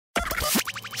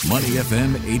Money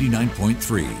FM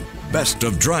 89.3. Best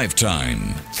of drive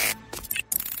time.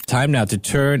 Time now to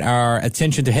turn our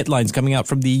attention to headlines coming out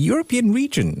from the European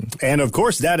region. And of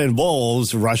course, that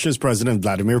involves Russia's President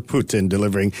Vladimir Putin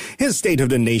delivering his State of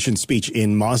the Nation speech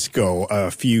in Moscow a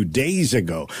few days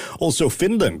ago. Also,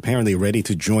 Finland apparently ready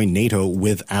to join NATO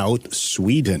without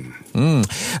Sweden.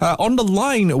 On the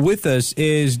line with us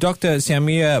is Dr.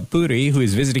 Samir Puri, who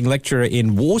is visiting lecturer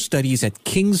in war studies at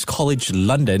King's College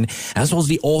London, as well as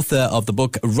the author of the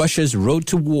book Russia's Road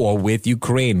to War with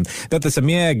Ukraine. Dr.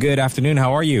 Samir, good afternoon.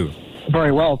 How are you?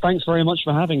 Very well. Thanks very much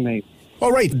for having me.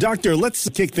 All right, Doctor, let's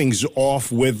kick things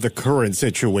off with the current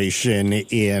situation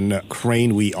in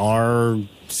Ukraine. We are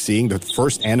seeing the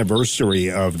first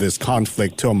anniversary of this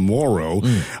conflict tomorrow.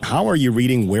 How are you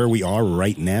reading where we are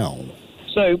right now?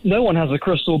 So no one has a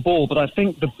crystal ball, but I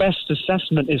think the best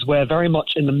assessment is we're very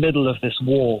much in the middle of this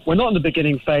war. We're not in the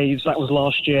beginning phase, that was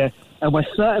last year, and we're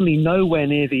certainly nowhere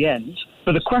near the end.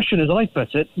 But the question, as I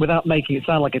put it, without making it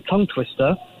sound like a tongue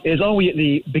twister, is are we at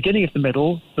the beginning of the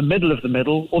middle of the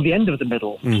middle, or the end of the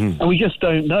middle? And we just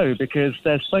don't know because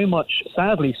there's so much,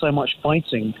 sadly, so much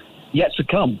fighting yet to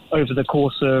come over the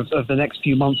course of the next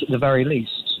few months at the very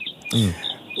least.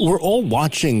 We're all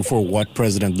watching for what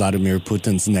President Vladimir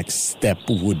Putin's next step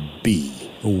would be.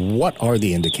 What are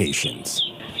the indications?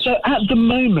 So at the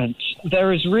moment,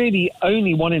 there is really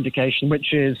only one indication,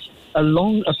 which is a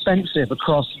long offensive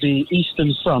across the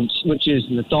eastern front, which is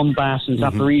the Donbass and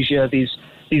Zaporizhia,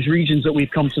 these regions that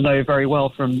we've come to know very well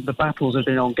from the battles that have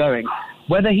been ongoing.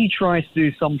 Whether he tries to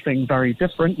do something very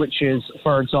different, which is,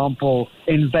 for example,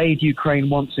 invade Ukraine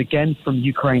once again from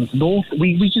Ukraine's north,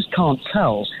 we just can't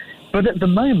tell. But at the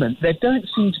moment, there don't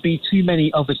seem to be too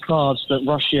many other cards that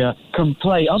Russia can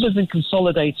play other than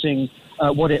consolidating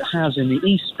what it has in the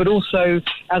east, but also,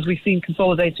 as we've seen,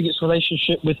 consolidating its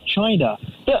relationship with China.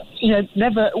 But,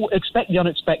 never expect the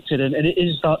unexpected, and it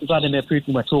is Vladimir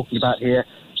Putin we're talking about here.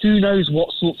 Who knows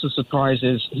what sorts of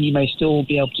surprises he may still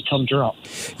be able to conjure up.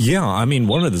 Yeah, I mean,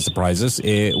 one of the surprises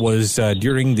was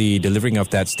during the delivering of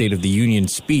that State of the Union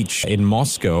speech in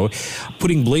Moscow,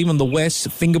 putting blame on the West,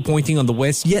 finger-pointing on the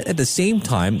West, yet at the same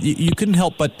time, you couldn't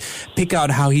help but pick out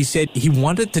how he said he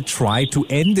wanted to try to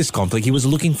end this conflict. He was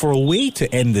looking for a way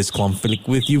to end this conflict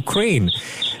with Ukraine.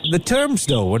 The terms,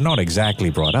 though, were not exactly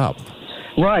brought up.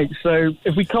 Right, so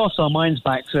if we cast our minds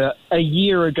back to a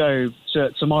year ago to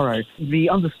tomorrow, the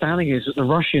understanding is that the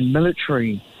Russian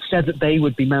military said that they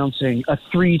would be mounting a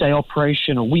 3-day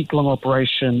operation, a week-long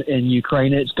operation in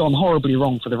Ukraine. It's gone horribly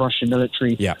wrong for the Russian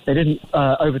military. Yeah. They didn't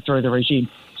overthrow the regime.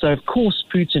 So, of course,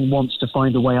 Putin wants to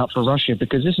find a way out for Russia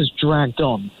because this has dragged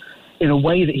on in a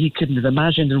way that he couldn't have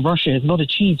imagined, and Russia has not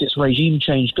achieved its regime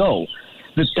change goal.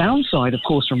 The downside, of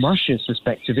course, from Russia's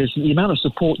perspective is that the amount of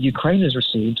support Ukraine has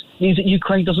received means that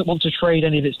Ukraine doesn't want to trade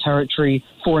any of its territory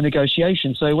for a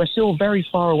negotiation. So we're still very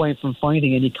far away from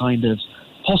finding any kind of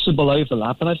possible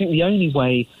overlap. And I think the only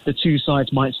way the two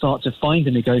sides might start to find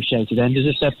a negotiated end is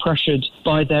if they're pressured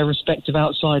by their respective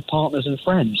outside partners and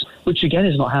friends, which again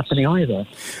is not happening either.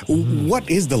 What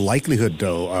is the likelihood,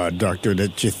 though, Doctor,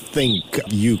 that you think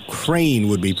Ukraine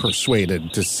would be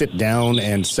persuaded to sit down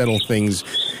and settle things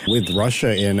with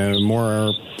Russia in a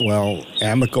more,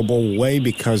 amicable way?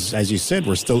 Because, as you said,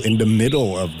 we're still in the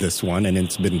middle of this one, and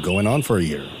it's been going on for a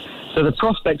year. So the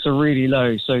prospects are really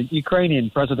low. So Ukrainian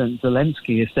President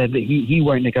Zelensky has said that he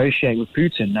won't negotiate with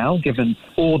Putin now, given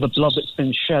all the blood that's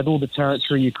been shed, all the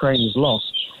territory Ukraine has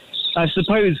lost. I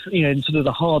suppose, in sort of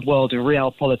the hard world of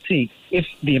realpolitik, if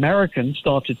the Americans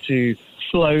started to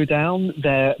slow down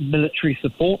their military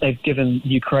support, they've given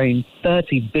Ukraine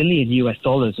 $30 billion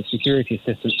of security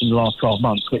assistance in the last 12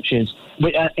 months, which is,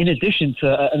 in addition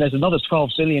to, and there's another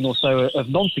 12 billion or so of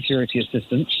non-security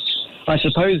assistance. I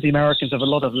suppose the Americans have a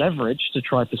lot of leverage to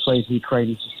try to persuade the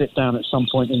Ukrainians to sit down at some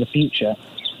point in the future.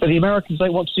 But the Americans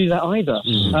don't want to do that either.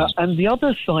 And the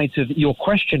other side of your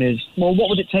question is, well, what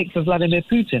would it take for Vladimir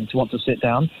Putin to want to sit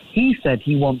down? He said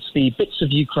he wants the bits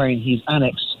of Ukraine he's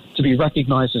annexed to be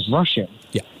recognized as Russian.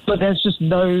 Yeah. But there's just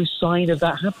no sign of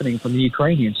that happening from the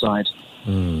Ukrainian side.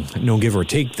 No give or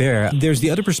take there. There's the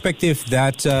other perspective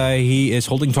that he is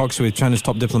holding talks with China's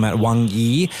top diplomat Wang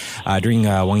Yi during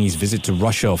Wang Yi's visit to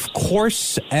Russia, of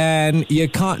course. And you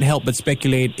can't help but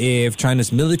speculate if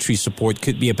China's military support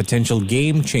could be a potential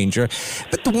game changer.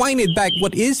 But to wind it back,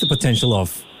 what is the potential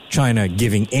of China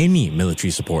giving any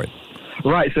military support?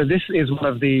 Right, so this is one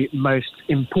of the most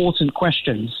important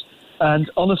questions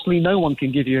And honestly, no one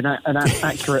can give you an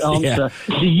accurate answer.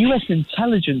 The U.S.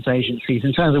 intelligence agencies,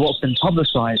 in terms of what's been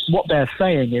publicized, what they're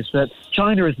saying is that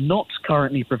China is not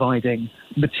currently providing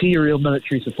material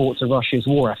military support to Russia's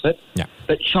war effort,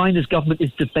 but China's government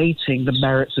is debating the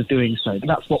merits of doing so.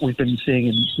 That's what we've been seeing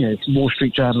in Wall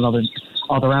Street Journal and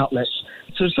other outlets.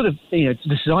 So sort of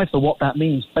decipher what that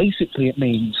means. Basically, it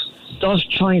means, does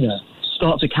China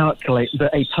start to calculate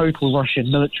that a total Russian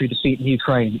military defeat in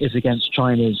Ukraine is against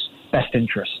China's best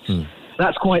interests?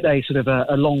 That's quite a sort of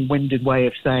a long-winded way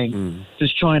of saying,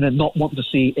 does China not want to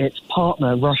see its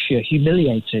partner, Russia,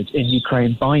 humiliated in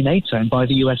Ukraine by NATO and by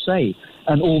the USA,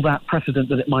 and all that precedent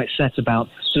that it might set about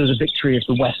sort of the victory of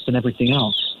the West and everything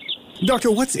else?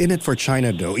 Doctor, what's in it for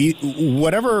China, though?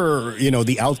 Whatever,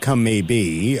 the outcome may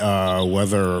be,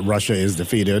 whether Russia is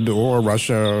defeated or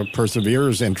Russia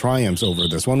perseveres and triumphs over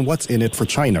this one, what's in it for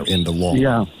China in the long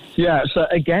run? Yeah, so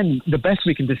again, the best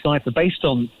we can decipher, based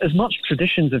on as much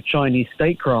traditions of Chinese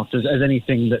statecraft as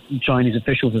anything that Chinese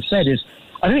officials have said, is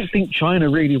I don't think China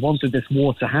really wanted this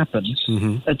war to happen.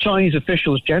 Chinese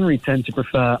officials generally tend to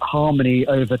prefer harmony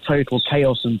over total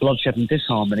chaos and bloodshed and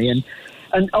disharmony.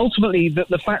 And ultimately,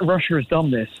 the fact Russia has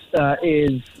done this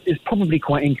is probably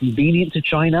quite inconvenient to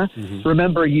China.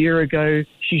 Remember, a year ago,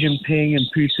 Xi Jinping and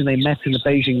Putin, they met in the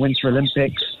Beijing Winter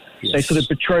Olympics. Yes. They sort of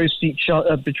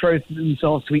betrothed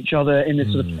themselves to each other in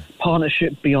this sort of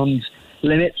partnership beyond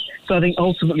limits. So I think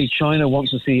ultimately China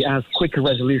wants to see as quick a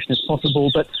resolution as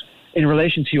possible. But in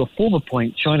relation to your former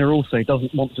point, China also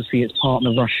doesn't want to see its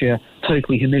partner Russia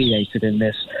totally humiliated in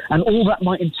this. And all that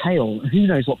might entail, who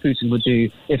knows what Putin would do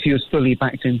if he was fully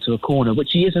backed into a corner, which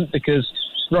he isn't, because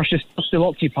Russia still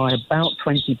occupy about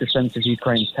 20% of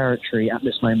Ukraine's territory at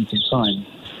this moment in time.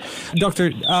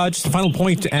 Doctor, just a final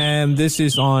point, and this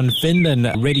is on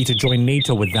Finland ready to join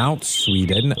NATO without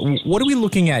Sweden. What are we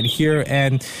looking at here?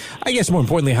 And I guess more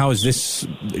importantly, how is this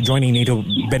joining NATO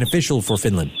beneficial for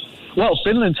Finland? Well,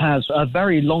 Finland has a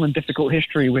very long and difficult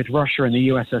history with Russia and the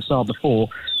USSR before.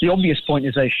 The obvious point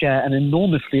is they share an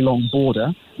enormously long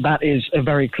border. That is a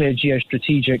very clear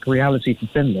geostrategic reality for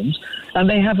Finland. And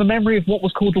they have a memory of what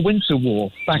was called the Winter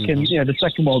War back in the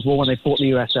Second World War when they fought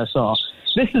the USSR.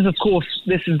 This is, of course,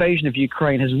 this invasion of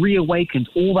Ukraine has reawakened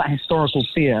all that historical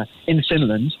fear in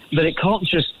Finland that it can't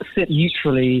just sit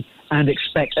neutrally and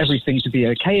expect everything to be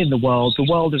okay in the world. The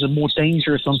world is a more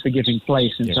dangerous, unforgiving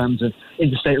place in terms of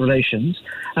interstate relations.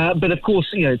 But of course,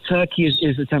 Turkey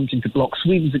is attempting to block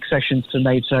Sweden's accession to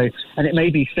NATO, and it may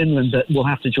be Finland that will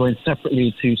have to join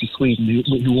separately to Sweden, who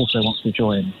also wants to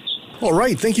join. All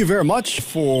right. Thank you very much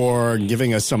for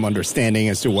giving us some understanding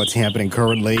as to what's happening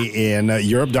currently in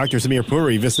Europe. Dr. Samir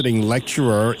Puri, visiting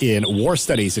lecturer in war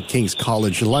studies at King's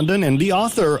College London and the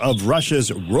author of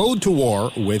Russia's Road to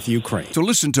War with Ukraine. To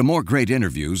listen to more great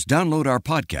interviews, download our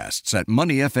podcasts at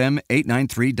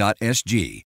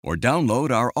moneyfm893.sg or download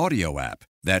our audio app.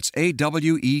 That's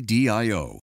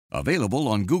AWEDIO. Available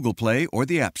on Google Play or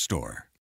the App Store.